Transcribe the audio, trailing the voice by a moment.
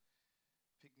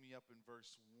me up in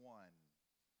verse 1.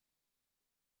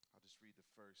 I'll just read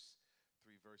the first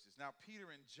 3 verses. Now,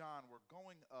 Peter and John were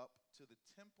going up to the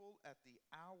temple at the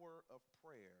hour of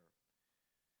prayer,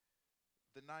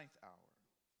 the 9th hour.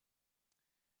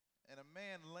 And a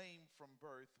man lame from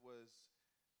birth was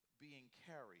being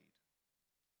carried,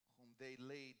 whom they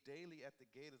laid daily at the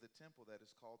gate of the temple that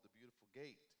is called the Beautiful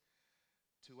Gate,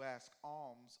 to ask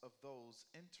alms of those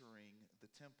entering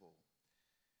the temple.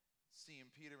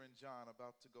 Seeing Peter and John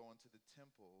about to go into the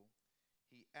temple,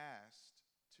 he asked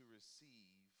to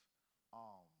receive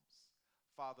alms.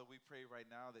 Father, we pray right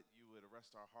now that you would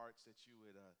arrest our hearts, that you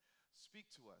would speak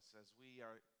to us as we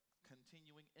are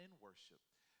continuing in worship,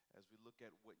 as we look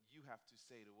at what you have to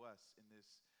say to us in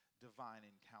this divine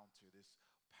encounter, this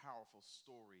powerful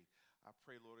story. I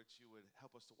pray, Lord, that you would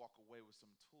help us to walk away with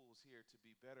some tools here to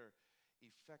be better,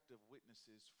 effective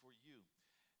witnesses for you.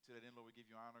 To that end, Lord, we give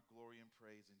you honor, glory, and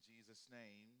praise in Jesus'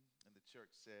 name. And the church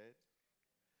said,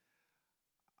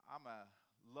 I'm a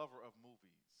lover of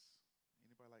movies.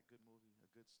 Anybody like good movie, a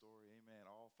good story? Amen.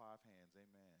 All 5 hands.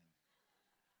 Amen.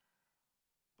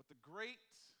 But the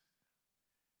great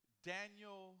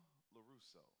Daniel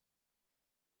LaRusso.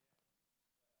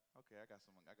 Okay, I got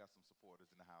some supporters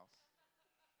in the house.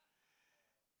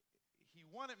 He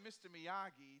wanted Mr.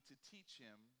 Miyagi to teach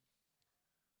him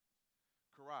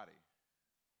karate.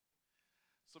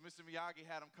 So Mr. Miyagi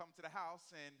had him come to the house,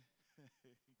 and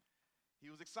he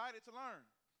was excited to learn.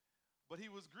 But he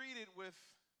was greeted with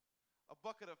a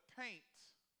bucket of paint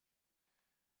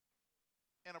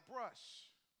and a brush.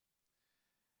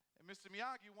 And Mr.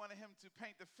 Miyagi wanted him to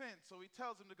paint the fence, so he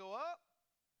tells him to go up,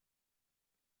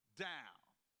 down.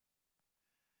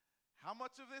 How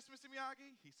much of this, Mr.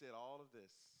 Miyagi? He said, all of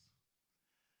this.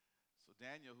 So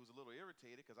Daniel, who's a little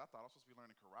irritated, because I thought I was supposed to be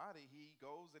learning karate, he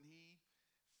goes and he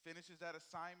finishes that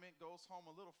assignment, goes home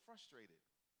a little frustrated.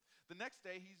 The next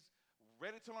day, he's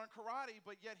ready to learn karate,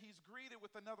 but yet he's greeted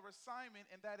with another assignment,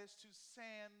 and that is to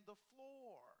sand the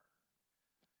floor.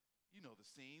 You know the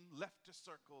scene, left to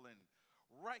circle and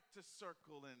right to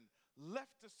circle and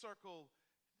left to circle.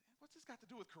 What's this got to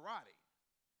do with karate?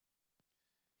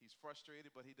 He's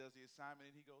frustrated, but he does the assignment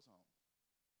and he goes home.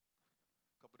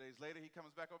 A couple days later, he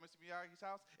comes back over to Mr. Miyagi's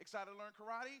house, excited to learn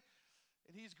karate,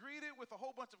 and he's greeted with a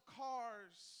whole bunch of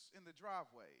cars in the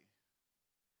driveway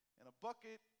and a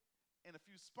bucket and a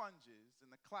few sponges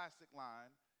in the classic line.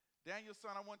 Daniel,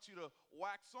 son, I want you to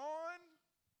wax on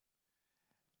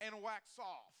and wax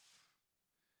off.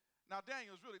 Now,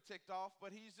 Daniel's really ticked off, but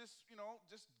he's just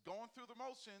going through the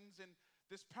motions. And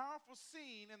this powerful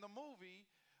scene in the movie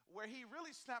where he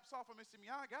really snaps off of Mr.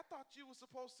 Miyagi. I thought you were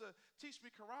supposed to teach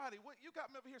me karate. What, you got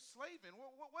me over here slaving.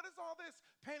 What is all this?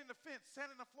 Painting the fence,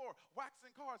 sanding the floor,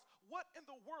 waxing cars. What in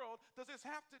the world does this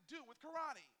have to do with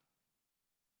karate?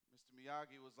 Mr.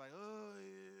 Miyagi was like, oh,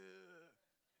 yeah.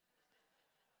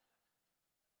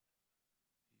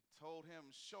 He told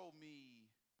him, show me,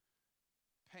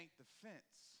 paint the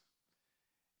fence.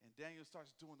 And Daniel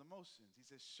starts doing the motions. He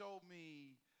says, show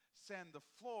me, sand the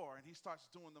floor. And he starts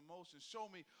doing the motions. Show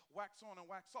me, wax on and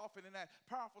wax off. And in that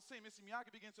powerful scene, Mr.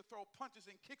 Miyagi begins to throw punches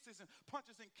and kicks and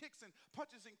punches and kicks and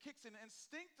punches and kicks. And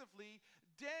instinctively,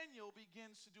 Daniel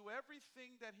begins to do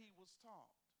everything that he was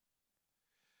taught.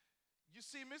 You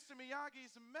see, Mr.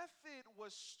 Miyagi's method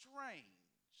was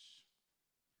strange,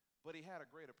 but he had a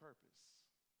greater purpose.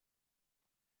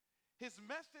 His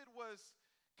method was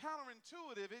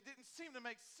counterintuitive. It didn't seem to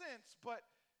make sense, but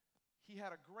he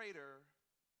had a greater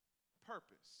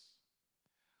purpose.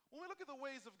 When we look at the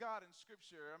ways of God in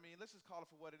Scripture, I mean, let's just call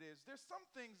it for what it is. There's some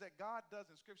things that God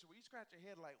does in Scripture where you scratch your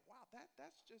head like, wow,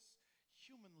 that's just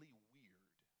humanly weird.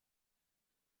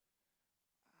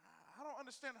 I don't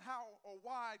understand how or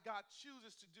why God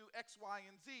chooses to do X, Y,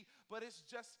 and Z, but it's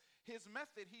just his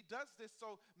method. He does this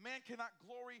so man cannot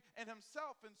glory in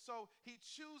himself, and so he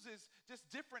chooses just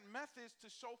different methods to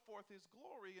show forth his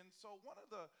glory. And so one of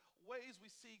the ways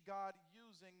we see God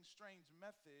using strange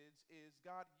methods is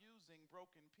God using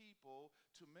broken people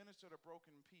to minister to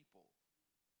broken people.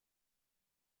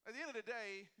 At the end of the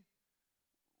day,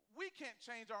 we can't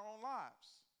change our own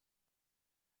lives.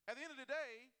 At the end of the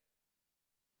day,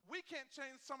 we can't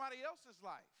change somebody else's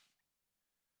life.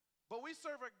 But we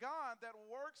serve a God that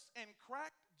works in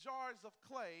cracked jars of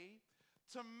clay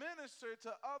to minister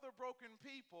to other broken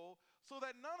people so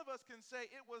that none of us can say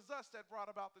it was us that brought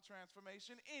about the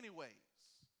transformation anyways.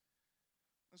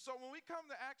 And so when we come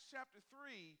to Acts chapter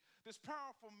 3, this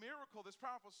powerful miracle, this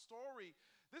powerful story.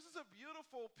 This is a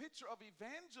beautiful picture of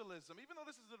evangelism. Even though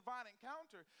this is a divine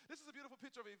encounter, this is a beautiful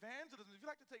picture of evangelism. If you'd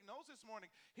like to take notes this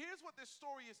morning, here's what this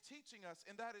story is teaching us,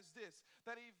 and that is this,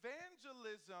 that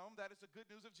evangelism, that is the good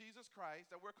news of Jesus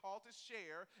Christ, that we're called to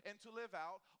share and to live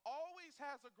out, always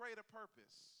has a greater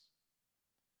purpose.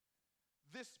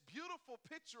 This beautiful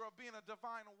picture of being a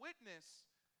divine witness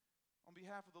on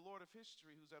behalf of the Lord of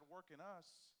history who's at work in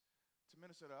us to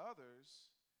minister to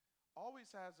others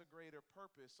always has a greater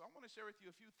purpose. So I want to share with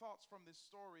you a few thoughts from this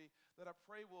story that I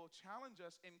pray will challenge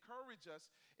us, encourage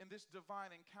us in this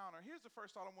divine encounter. Here's the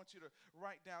first thought I want you to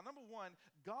write down. Number one,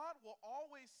 God will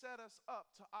always set us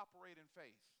up to operate in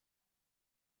faith.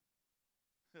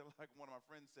 Like one of my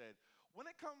friends said, when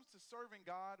it comes to serving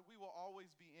God, we will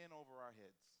always be in over our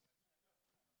heads.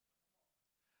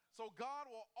 So God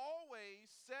will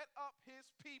always set up his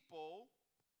people,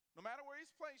 no matter where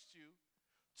he's placed you,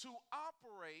 to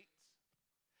operate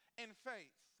in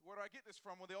faith. Where do I get this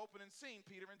from? Well, the opening scene,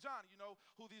 Peter and John. You know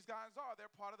who these guys are. They're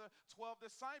part of the 12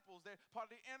 disciples. They're part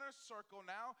of the inner circle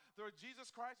now. Jesus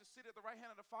Christ is seated at the right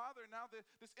hand of the Father. And now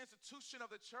this institution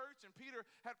of the church, and Peter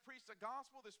had preached the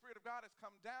gospel. The Spirit of God has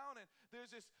come down, and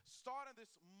there's this start of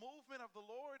this movement of the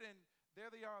Lord. And there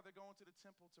they are. They're going to the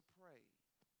temple to pray.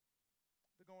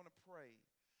 They're going to pray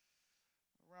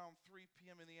around 3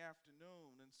 p.m. in the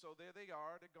afternoon. And so there they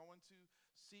are. They're going to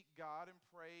seek God and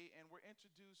pray. And we're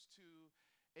introduced to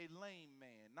a lame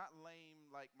man. Not lame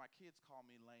like my kids call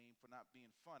me lame for not being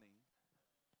funny,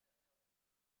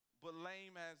 but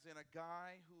lame as in a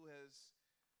guy who has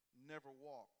never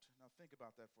walked. Now think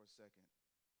about that for a second.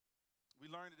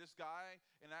 We learned that this guy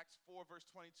in Acts 4 verse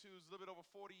 22 is a little bit over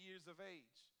 40 years of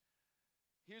age.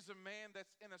 Here's a man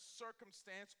that's in a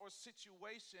circumstance or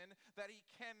situation that he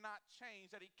cannot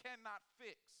change, that he cannot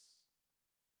fix.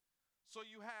 So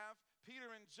you have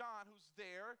Peter and John who's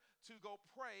there to go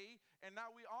pray, and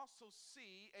now we also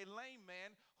see a lame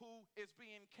man who is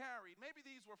being carried. Maybe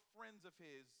these were friends of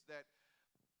his that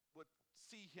would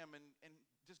see him and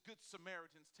just good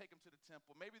Samaritans take him to the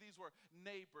temple. Maybe these were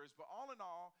neighbors, but all in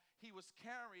all, he was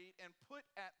carried and put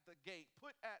at the gate,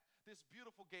 put at this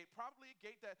beautiful gate, probably a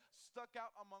gate that stuck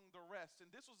out among the rest. And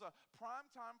this was a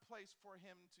primetime place for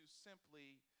him to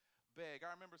simply beg.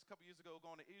 I remember a couple years ago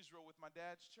going to Israel with my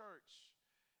dad's church,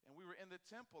 and we were in the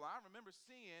temple. I remember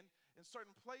seeing in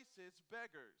certain places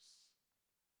beggars.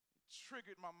 It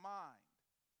triggered my mind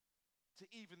to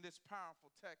even this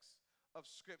powerful text of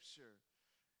Scripture.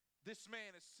 This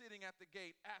man is sitting at the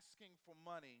gate asking for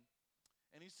money,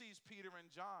 and he sees Peter and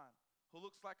John, who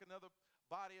looks like another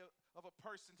body of a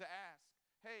person to ask,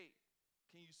 hey,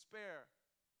 can you spare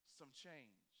some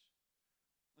change?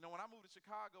 You know, when I moved to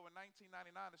Chicago in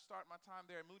 1999 to start my time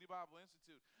there at Moody Bible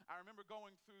Institute, I remember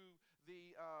going through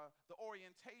the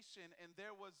orientation, and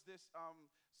there was this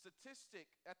statistic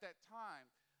at that time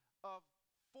of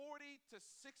 40 to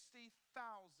 60,000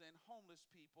 homeless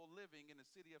people living in the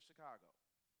city of Chicago.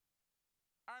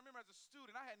 I remember as a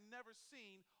student, I had never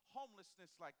seen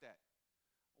homelessness like that.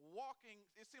 Walking,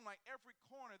 it seemed like every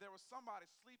corner there was somebody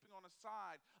sleeping on the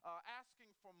side,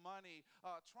 asking for money,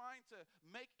 trying to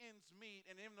make ends meet.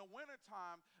 And in the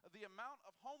wintertime, the amount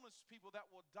of homeless people that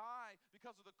will die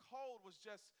because of the cold was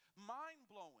just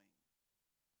mind-blowing.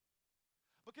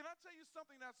 But can I tell you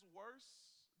something that's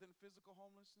worse than physical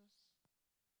homelessness?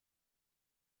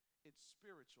 It's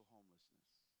spiritual homelessness.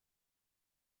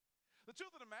 The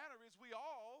truth of the matter is we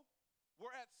all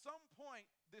were at some point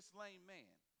this lame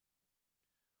man.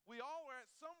 We all were at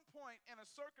some point in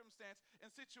a circumstance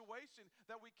and situation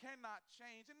that we cannot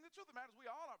change. And the truth of the matter is we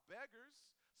all are beggars.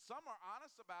 Some are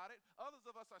honest about it. Others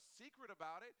of us are secret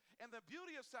about it. And the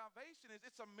beauty of salvation is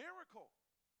it's a miracle.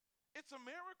 It's a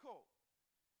miracle.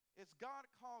 It's God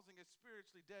causing a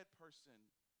spiritually dead person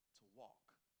to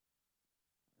walk.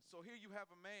 And so here you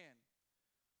have a man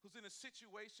who's in a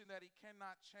situation that he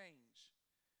cannot change.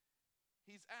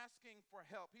 He's asking for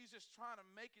help. He's just trying to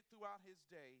make it throughout his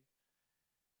day.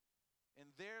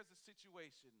 And there's a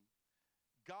situation.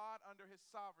 God, under his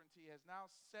sovereignty, has now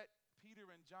set Peter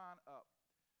and John up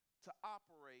to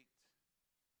operate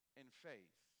in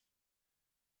faith.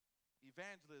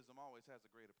 Evangelism always has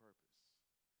a greater purpose.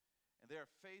 And they're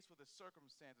faced with a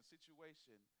circumstance, a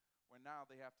situation, where now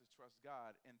they have to trust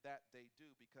God, and that they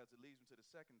do, because it leads me to the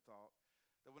second thought,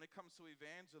 that when it comes to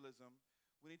evangelism,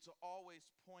 we need to always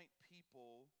point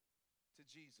people to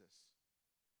Jesus.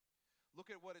 Look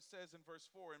at what it says in verse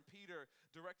 4. And Peter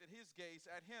directed his gaze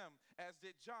at him, as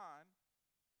did John,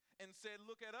 and said,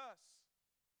 look at us.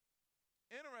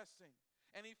 Interesting.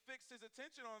 And he fixed his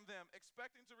attention on them,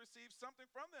 expecting to receive something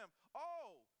from them.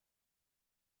 Oh,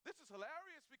 this is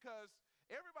hilarious, because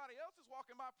Everybody else is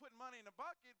walking by putting money in the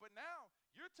bucket, but now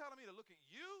you're telling me to look at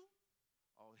you?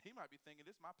 Oh, he might be thinking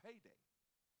this is my payday.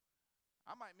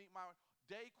 I might meet my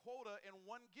day quota in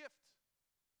one gift.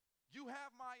 You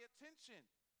have my attention.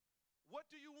 What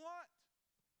do you want?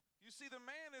 You see, the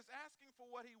man is asking for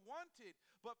what he wanted,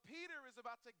 but Peter is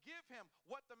about to give him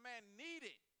what the man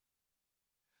needed.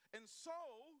 And so,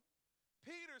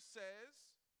 Peter says,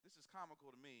 this is comical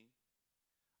to me,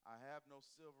 I have no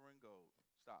silver and gold.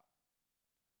 Stop.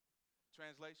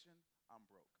 Translation, I'm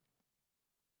broke.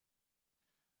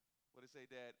 What did it say,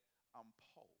 Dad? I'm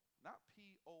poor. Not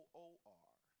P-O-O-R.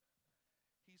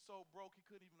 He's so broke he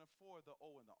couldn't even afford the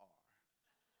O and the R.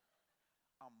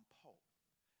 I'm poor.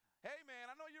 Hey, man,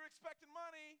 I know you're expecting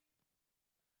money.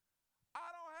 I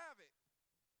don't have it.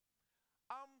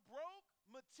 I'm broke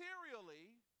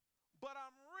materially, but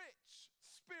I'm rich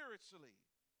spiritually.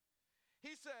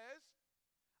 He says,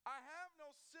 I have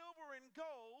no silver and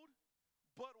gold,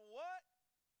 but what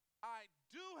I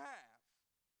do have.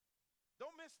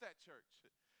 Don't miss that, church.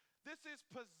 This is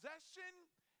possession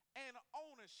and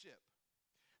ownership.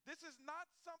 This is not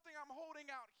something I'm holding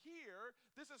out here.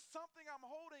 This is something I'm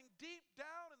holding deep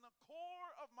down in the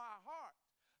core of my heart.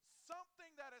 Something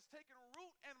that has taken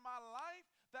root in my life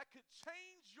that could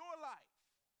change your life.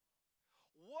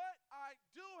 What I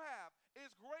do have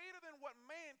is greater than what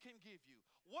man can give you.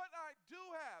 What I do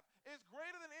have is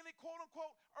greater than any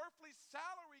quote-unquote earthly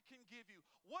salary can give you.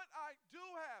 What I do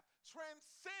have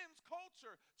transcends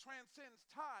culture, transcends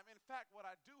time. In fact, what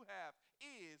I do have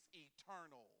is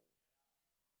eternal.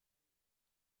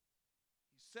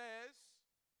 Says,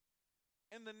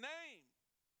 in the name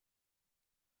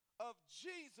of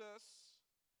Jesus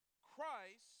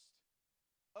Christ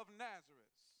of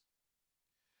Nazareth.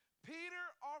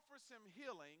 Peter offers him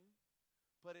healing,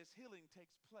 but his healing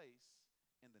takes place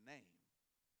in the name.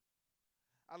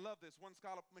 I love this. One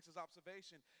scholar makes his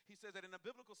observation. He says that in a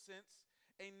biblical sense,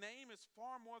 a name is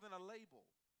far more than a label.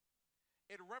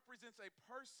 It represents a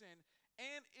person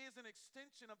and is an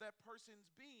extension of that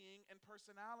person's being and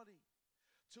personality.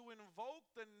 To invoke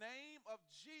the name of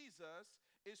Jesus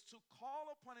is to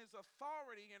call upon his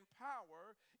authority and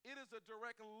power. It is a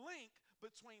direct link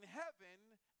between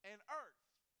heaven and earth.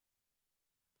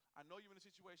 I know you're in a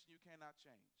situation you cannot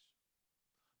change,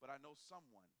 but I know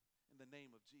someone in the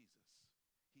name of Jesus.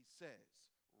 He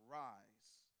says,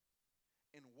 rise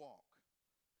and walk,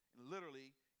 and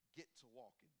literally get to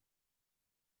walking.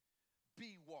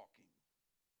 Be walking.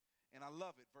 And I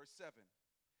love it, verse 7.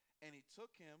 And he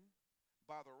took him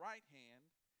by the right hand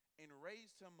and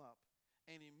raised him up,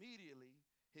 and immediately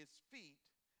his feet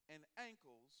and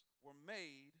ankles were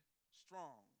made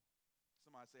strong.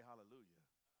 Somebody say hallelujah.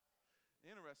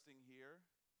 Interesting here,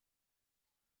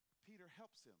 Peter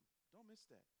helps him. Don't miss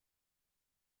that.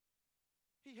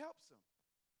 He helps him.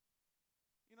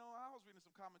 You know, I was reading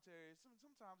some commentaries.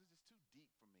 Sometimes it's just too deep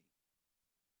for me.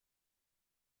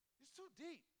 It's too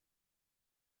deep.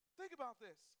 Think about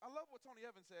this. I love what Tony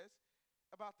Evans says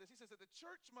about this. He says that the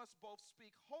church must both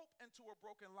speak hope into a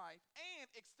broken life and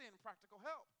extend practical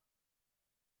help.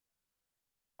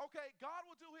 Okay, God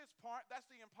will do his part. That's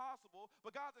the impossible.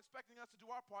 But God's expecting us to do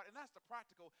our part, and that's the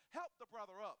practical. Help the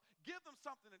brother up. Give them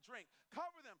something to drink.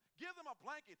 Cover them. Give them a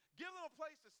blanket. Give them a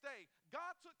place to stay.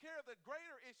 God took care of the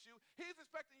greater issue. He's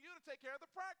expecting you to take care of the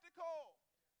practical.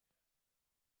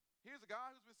 Here's a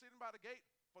guy who's been sitting by the gate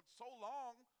for so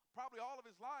long, probably all of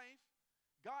his life.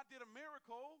 God did a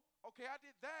miracle. Okay, I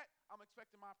did that. I'm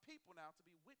expecting my people now to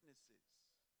be witnesses.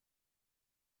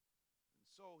 And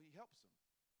so he helps them.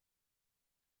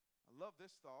 I love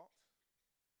this thought.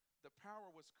 The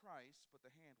power was Christ, but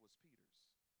the hand was Peter's.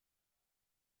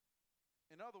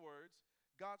 In other words,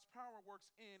 God's power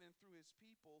works in and through his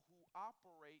people who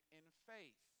operate in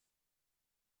faith.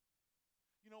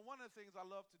 You know, one of the things I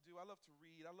love to do, I love to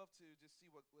read, I love to just see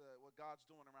what God's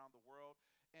doing around the world.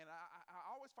 And I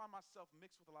always find myself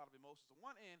mixed with a lot of emotions. On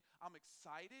one end, I'm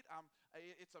excited.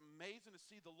 It's amazing to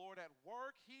see the Lord at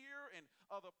work here and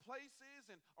other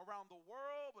places and around the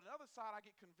world. But on the other side, I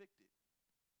get convicted.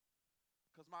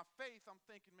 Because my faith, I'm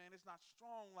thinking, man, it's not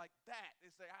strong like that.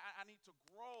 It's like I need to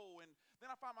grow. And then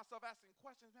I find myself asking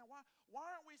questions, man, why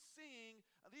aren't we seeing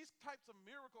these types of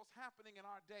miracles happening in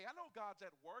our day? I know God's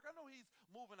at work. I know he's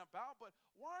moving about, but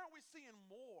why aren't we seeing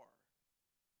more?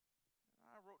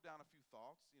 I wrote down a few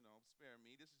thoughts, spare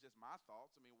me. This is just my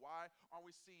thoughts. I mean, why aren't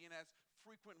we seeing as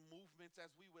frequent movements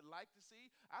as we would like to see?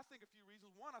 I think a few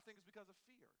reasons. One, I think it's because of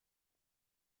fear.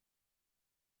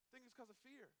 I think it's because of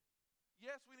fear.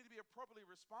 Yes, we need to be appropriately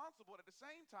responsible, but at the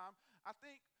same time, I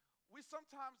think we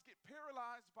sometimes get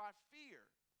paralyzed by fear,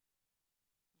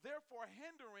 therefore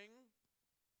hindering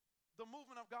the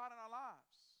movement of God in our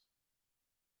lives.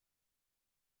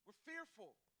 We're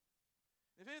fearful.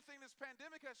 If anything, this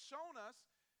pandemic has shown us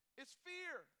is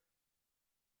fear.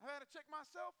 I've had to check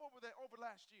myself over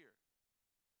last year.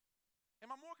 Am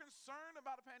I more concerned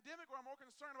about a pandemic, or am I more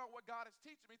concerned about what God is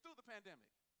teaching me through the pandemic?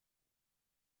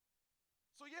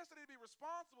 So yes, I need to be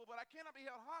responsible, but I cannot be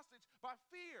held hostage by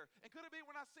fear. And could it be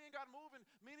we're not seeing God move in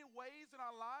many ways in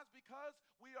our lives because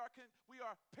we are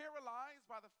paralyzed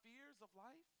by the fears of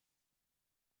life?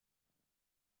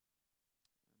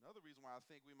 Another reason why I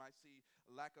think we might see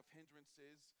a lack of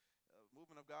hindrances,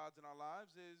 movement of God's in our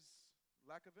lives, is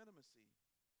lack of intimacy.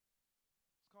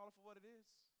 Let's call it for what it is.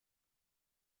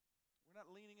 We're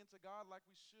not leaning into God like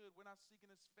we should. We're not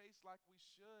seeking his face like we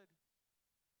should.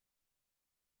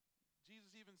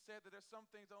 Jesus even said that there's some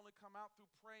things that only come out through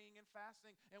praying and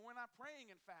fasting, and we're not praying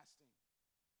and fasting.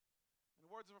 In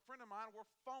the words of a friend of mine, we're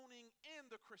phoning in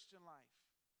the Christian life.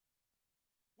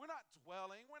 We're not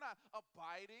dwelling. We're not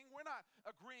abiding. We're not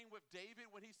agreeing with David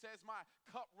when he says, my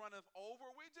cup runneth over.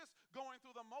 We're just going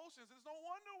through the motions. It's no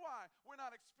wonder why we're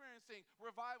not experiencing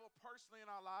revival personally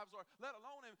in our lives, or let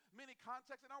alone in many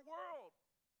contexts in our world.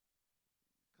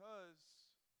 Because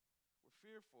we're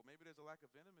fearful. Maybe there's a lack of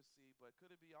intimacy, but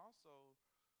could it be also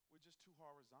we're just too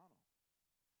horizontal?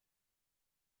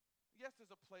 Yes,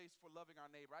 there's a place for loving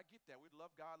our neighbor. I get that. We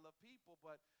love God, love people,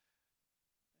 but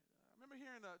I remember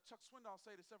hearing Chuck Swindoll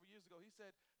say this several years ago. He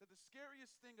said that the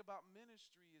scariest thing about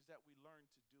ministry is that we learn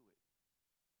to do it.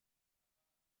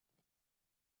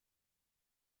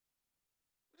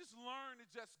 We just learn to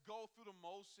just go through the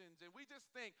motions, and we just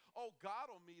think, oh,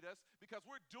 God will meet us because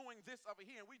we're doing this over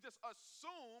here, and we just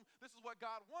assume this is what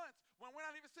God wants when we're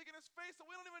not even seeking his face, so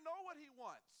we don't even know what he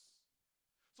wants.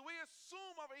 So we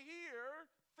assume over here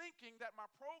thinking that my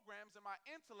programs and my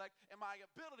intellect and my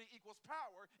ability equals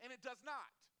power, and it does not.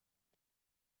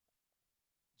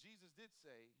 Jesus did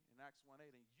say in Acts 1:8,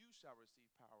 and you shall receive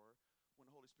power when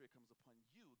the Holy Spirit comes upon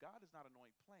you. God does not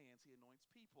anoint plans, he anoints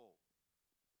people.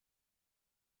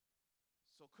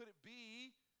 So could it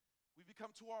be we become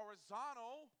too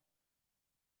horizontal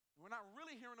and we're not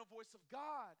really hearing the voice of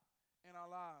God in our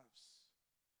lives?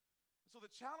 So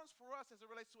the challenge for us as it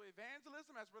relates to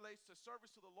evangelism, as it relates to service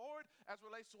to the Lord, as it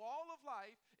relates to all of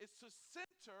life, is to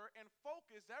center and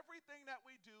focus everything that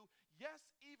we do, yes,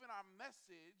 even our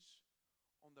message,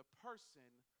 on the person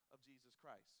of Jesus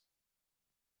Christ.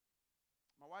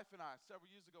 My wife and I, several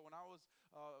years ago, when I was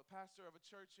a pastor of a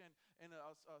church in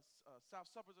south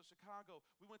suburbs of Chicago,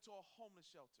 we went to a homeless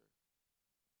shelter.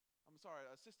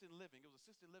 Assisted living. It was an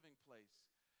assisted living place.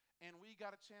 And we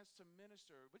got a chance to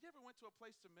minister. But you ever went to a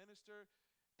place to minister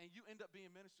and you end up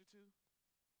being ministered to?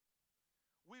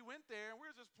 We went there and we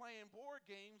were just playing board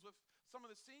games with some of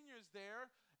the seniors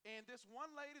there. And this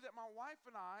one lady that my wife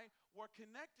and I were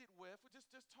connected with,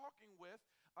 just talking with,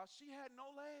 she had no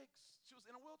legs. She was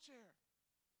in a wheelchair.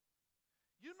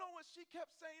 You know what she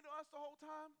kept saying to us the whole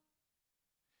time?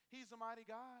 He's a mighty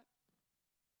God.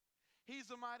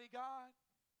 He's a mighty God.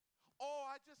 Oh,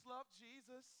 I just love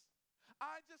Jesus.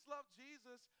 I just love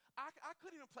Jesus. I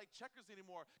couldn't even play checkers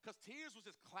anymore because tears was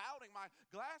just clouding. My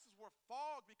glasses were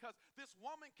fogged because this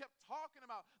woman kept talking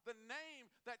about the name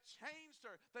that changed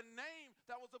her, the name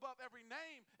that was above every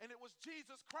name, and it was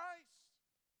Jesus Christ.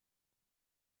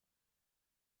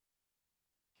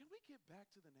 Can we get back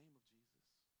to the name of Jesus?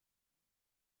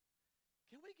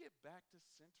 Can we get back to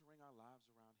centering our lives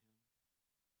around him?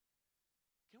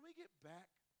 Can we get back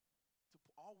to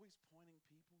always pointing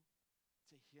people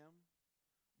to him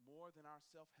more than our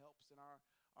self-helps and our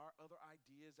other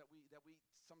ideas that we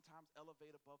sometimes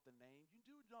elevate above the name? You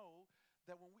do know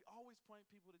that when we always point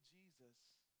people to Jesus,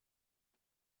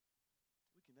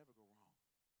 we can never go wrong.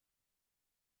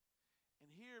 And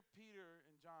here Peter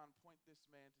and John point this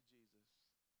man to Jesus,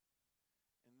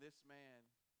 and this man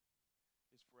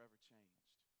is forever changed.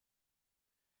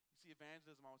 You see,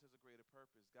 evangelism always has a greater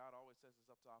purpose. God always sets us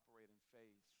up to operate in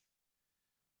faith.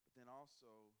 But then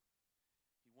also,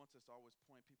 he wants us to always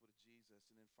point people to Jesus.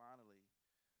 And then finally,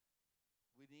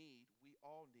 we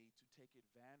all need to take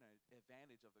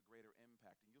advantage of the greater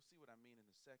impact. And you'll see what I mean in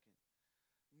a second.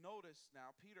 Notice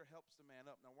now, Peter helps the man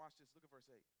up. Now watch this. Look at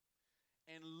verse 8.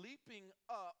 And leaping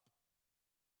up,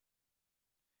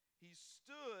 he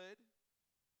stood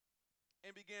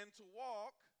and began to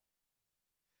walk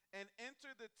and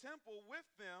entered the temple with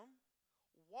them,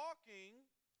 walking,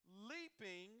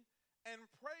 leaping, and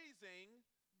praising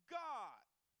God.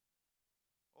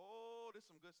 Oh, there's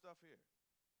some good stuff here.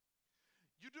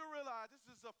 You do realize this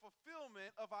is a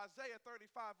fulfillment of Isaiah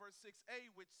 35, verse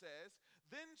 6a, which says,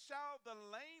 then shall the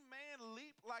lame man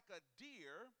leap like a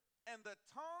deer, and the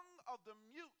tongue of the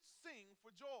mute sing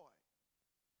for joy.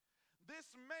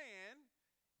 This man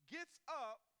gets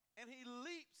up and he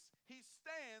leaps, he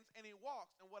stands, and he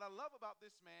walks. And what I love about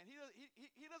this man, he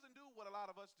doesn't do what a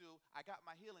lot of us do. I got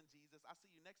my healing, Jesus. I'll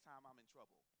see you next time I'm in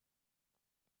trouble.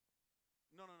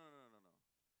 No, no, no, no, no, no.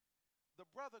 The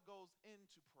brother goes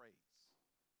into praise.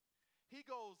 He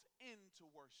goes into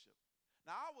worship.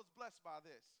 Now, I was blessed by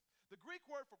this. The Greek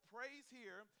word for praise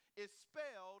here is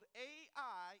spelled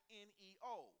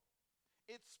A-I-N-E-O.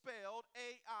 It's spelled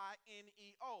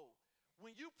A-I-N-E-O.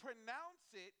 When you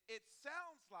pronounce it, it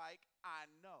sounds like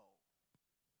I know.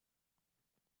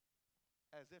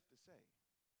 As if to say,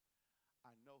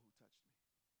 I know who touched me.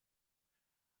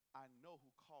 I know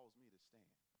who calls me to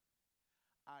stand.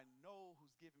 I know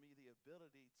who's given me the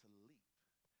ability to leap.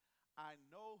 I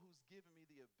know who's given me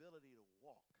the ability to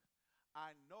walk.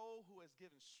 I know who has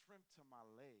given strength to my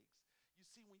legs. You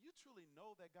see, when you truly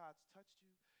know that God's touched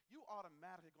you, you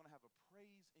automatically going to have a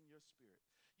praise in your spirit.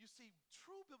 You see,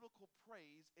 true biblical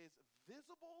praise is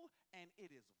visible and it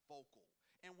is vocal.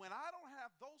 And when I don't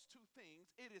have those two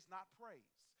things, it is not praise.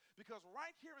 Because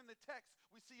right here in the text,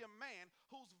 we see a man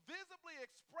who's visibly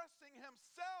expressing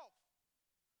himself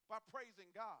by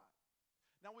praising God.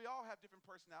 Now, we all have different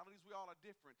personalities. We all are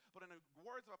different. But in the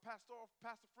words of a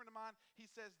pastor friend of mine, he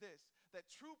says this, that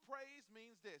true praise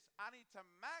means this: I need to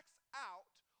max out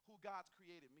who God's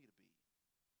created me to be.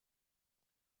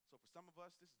 So for some of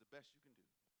us, this is the best you can do.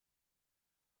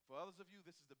 For others of you,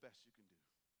 this is the best you can do.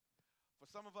 For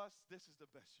some of us, this is the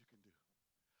best you can do.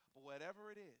 But whatever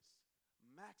it is,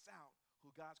 max out who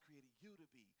God's created you to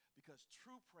be, because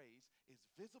true praise is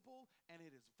visible and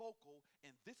it is vocal,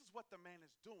 and this is what the man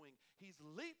is doing. He's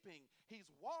leaping, he's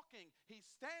walking, he's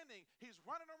standing, he's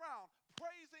running around,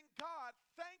 praising God.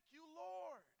 Thank you,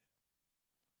 Lord.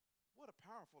 What a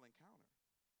powerful encounter.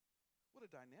 What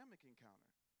a dynamic encounter.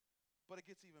 But it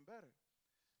gets even better,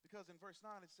 because in verse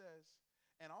 9 it says,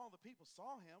 and all the people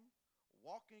saw him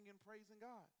walking and praising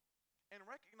God, and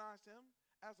recognized him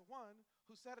as the one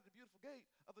who sat at the beautiful gate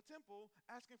of the temple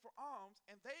asking for alms,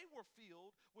 and they were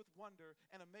filled with wonder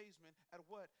and amazement at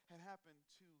what had happened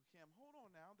to him. Hold on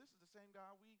now, this is the same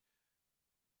guy we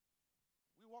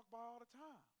walk by all the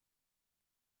time.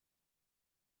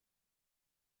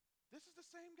 This is the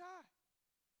same guy.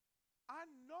 I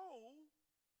know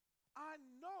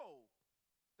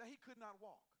that he could not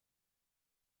walk.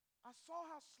 I saw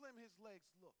how slim his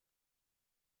legs looked.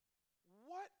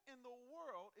 What in the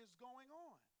world is going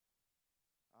on?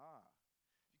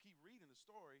 If you keep reading the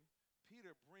story,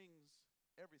 Peter brings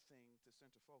everything to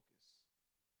center focus.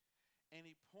 And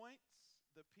he points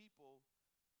the people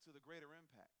to the greater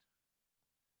impact,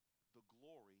 the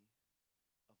glory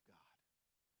of God.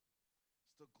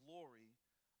 It's the glory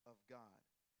of God.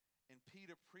 And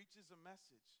Peter preaches a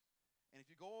message. And if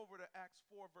you go over to Acts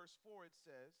 4, verse 4, it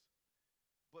says,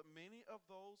 but many of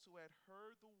those who had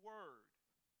heard the word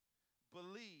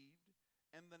believed,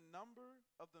 and the number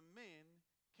of the men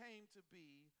came to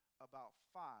be about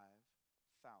 5,000.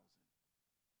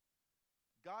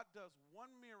 God does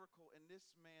one miracle in this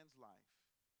man's life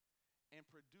and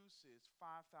produces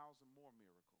 5,000 more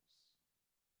miracles.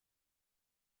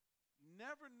 You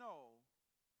never know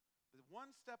the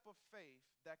one step of faith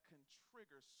that can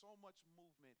trigger so much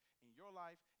movement in your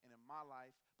life and in my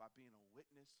life by being a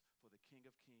witness for the King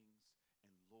of Kings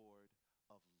and Lord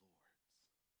of Lords.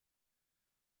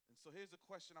 And so here's a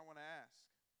question I want to ask,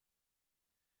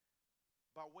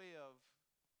 by way of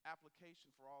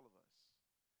application for all of us.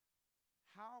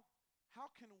 How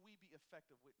can we be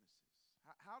effective witnesses?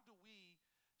 How do we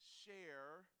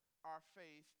share our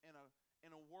faith in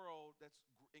a world that's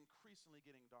increasingly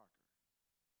getting darker?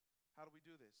 How do we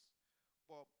do this?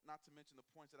 Well, not to mention the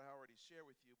points that I already shared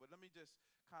with you, but let me just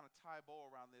kind of tie a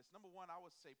bow around this. Number one, I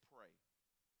would say pray.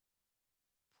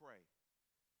 Pray.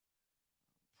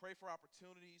 Pray for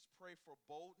opportunities. Pray for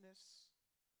boldness.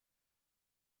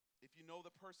 If you know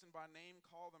the person by name,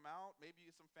 call them out. Maybe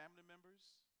it's some family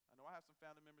members. I know I have some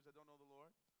family members that don't know the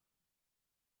Lord.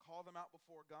 Call them out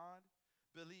before God.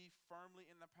 Believe firmly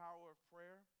in the power of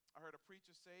prayer. I heard a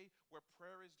preacher say, where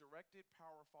prayer is directed,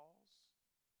 power falls.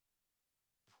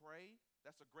 Pray.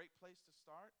 That's a great place to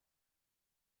start.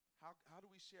 How do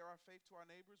we share our faith to our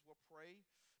neighbors? Well, pray.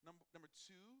 Number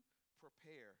two,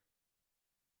 prepare.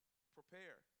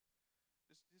 Prepare.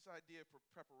 This idea of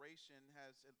preparation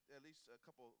has at least a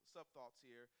couple sub-thoughts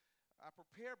here. I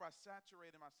prepare by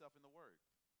saturating myself in the Word.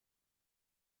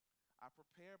 I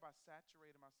prepare by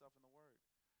saturating myself in the Word.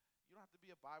 You don't have to be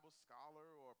a Bible scholar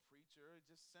or a preacher.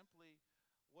 Just simply,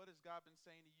 what has God been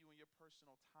saying to you in your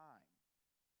personal time?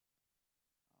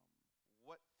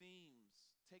 What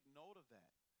themes? Take note of that.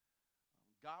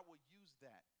 God will use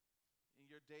that in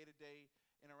your day-to-day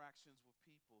interactions with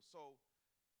people. So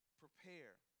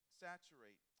prepare,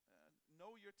 saturate.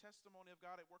 know your testimony of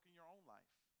God at work in your own life.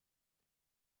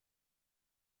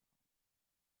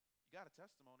 You got a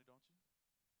testimony, don't you?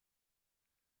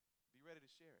 Be ready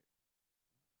to share it.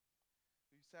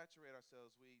 We saturate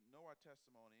ourselves. We know our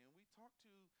testimony, and we talk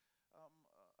to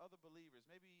other believers,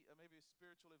 maybe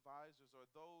spiritual advisors or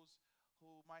those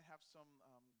who might have some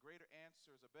greater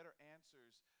answers or better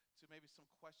answers to maybe some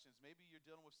questions. Maybe you're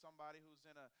dealing with somebody who's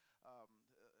in a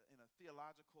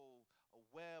theological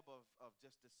web of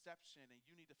just deception, and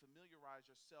you need to familiarize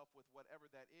yourself with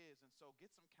whatever that is. And so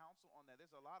get some counsel on that.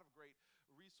 There's a lot of great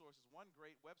resources. One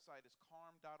great website is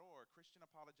carm.org, Christian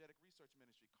Apologetic Research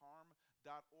Ministry,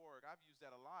 carm.org. I've used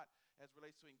that a lot as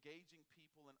relates to engaging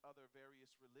people in other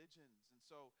various religions. And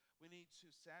so we need to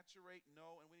saturate,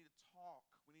 know, and we need to talk.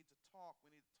 We need to talk.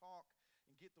 We need to talk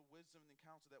and get the wisdom and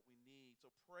counsel that we need.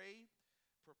 So pray,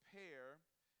 prepare,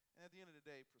 and at the end of the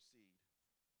day, proceed.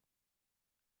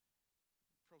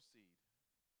 Proceed.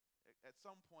 At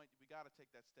some point, we got to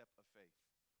take that step of faith.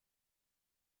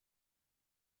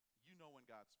 You know when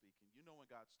God's speaking. You know when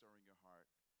God's stirring your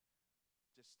heart.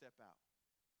 Just step out.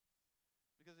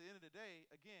 Because at the end of the day,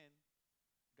 again,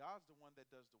 God's the one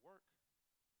that does the work.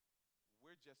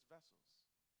 We're just vessels.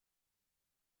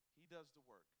 He does the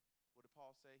work. What did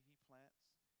Paul say? He plants,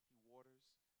 he waters,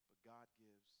 but God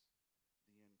gives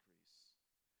the increase.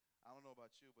 I don't know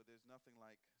about you, but there's nothing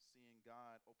like seeing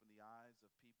God open the eyes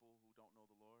of people who don't know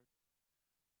the Lord.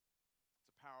 It's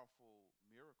a powerful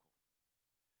miracle.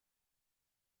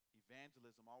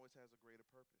 Evangelism always has a greater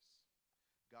purpose.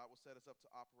 God will set us up to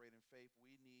operate in faith.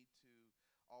 We need to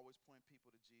always point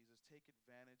people to Jesus, take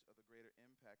advantage of the greater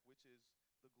impact, which is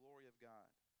the glory of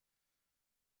God.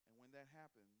 And when that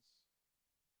happens,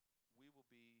 we will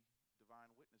be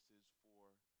divine witnesses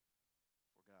for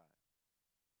God.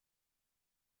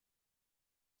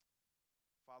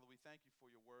 Father, we thank you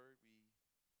for your word. We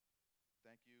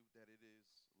thank you that it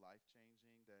is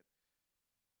life-changing, that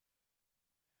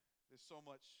there's so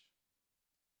much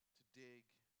to dig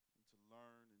and to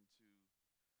learn and to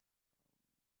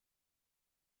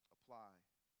apply.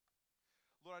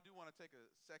 Lord, I do want to take a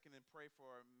second and pray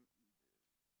for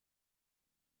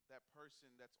that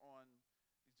person that's on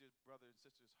these dear brothers and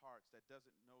sisters' hearts that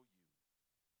doesn't know you.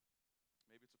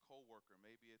 Maybe it's a coworker,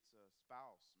 maybe it's a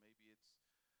spouse, maybe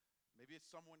it's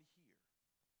someone here.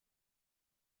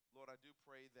 Lord, I do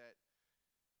pray that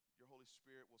your Holy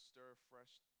Spirit will stir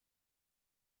fresh,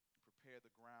 prepare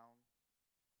the ground.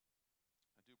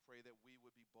 I do pray that we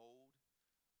would be bold,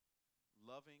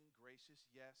 loving, gracious,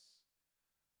 yes,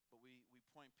 but we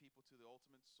point people to the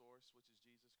ultimate source, which is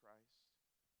Jesus Christ.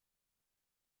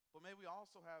 But may we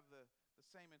also have the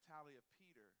same mentality of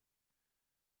Peter.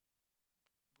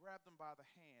 Grab them by the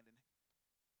hand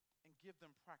and give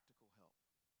them practical help.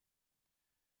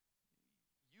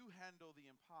 You handle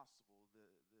the impossible,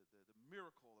 the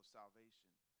miracle of salvation.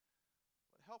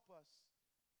 But help us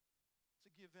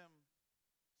to give them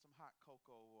some hot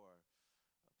cocoa or a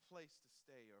place to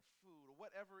stay or food or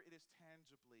whatever it is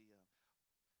tangibly,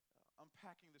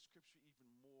 unpacking the scripture even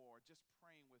more, just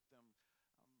praying with them.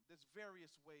 There's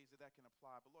various ways that can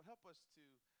apply. But Lord, help us to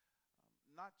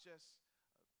not just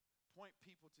point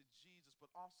people to Jesus, but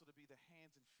also to be the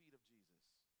hands and feet of Jesus.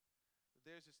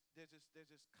 There's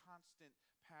this constant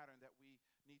pattern that we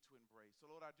need to embrace.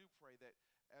 So Lord, I do pray that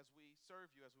as we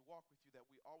serve you, as we walk with you, that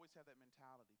we always have that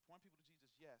mentality. Point people to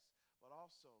Jesus, yes, but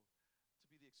also to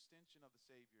be the extension of the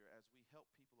Savior as we help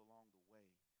people along the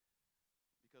way.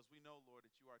 Because we know, Lord,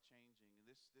 that you are changing. And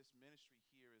this ministry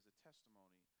here is a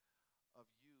testimony of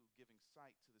you giving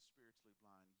sight to the spiritually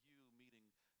blind, you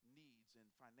meeting needs and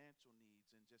financial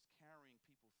needs and just carrying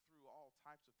people through all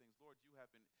types of things. Lord, you have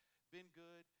been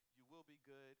good, you will be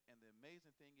good, and the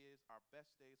amazing thing is our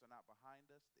best days are not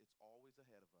behind us, it's always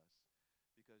ahead of us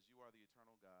because you are the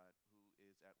eternal God who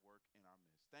is at work in our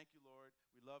midst. Thank you, Lord.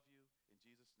 We love you in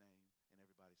Jesus' name, and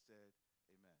everybody said,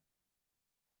 amen.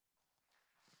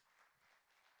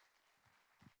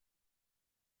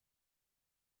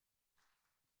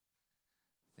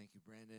 Thank you, Brandon.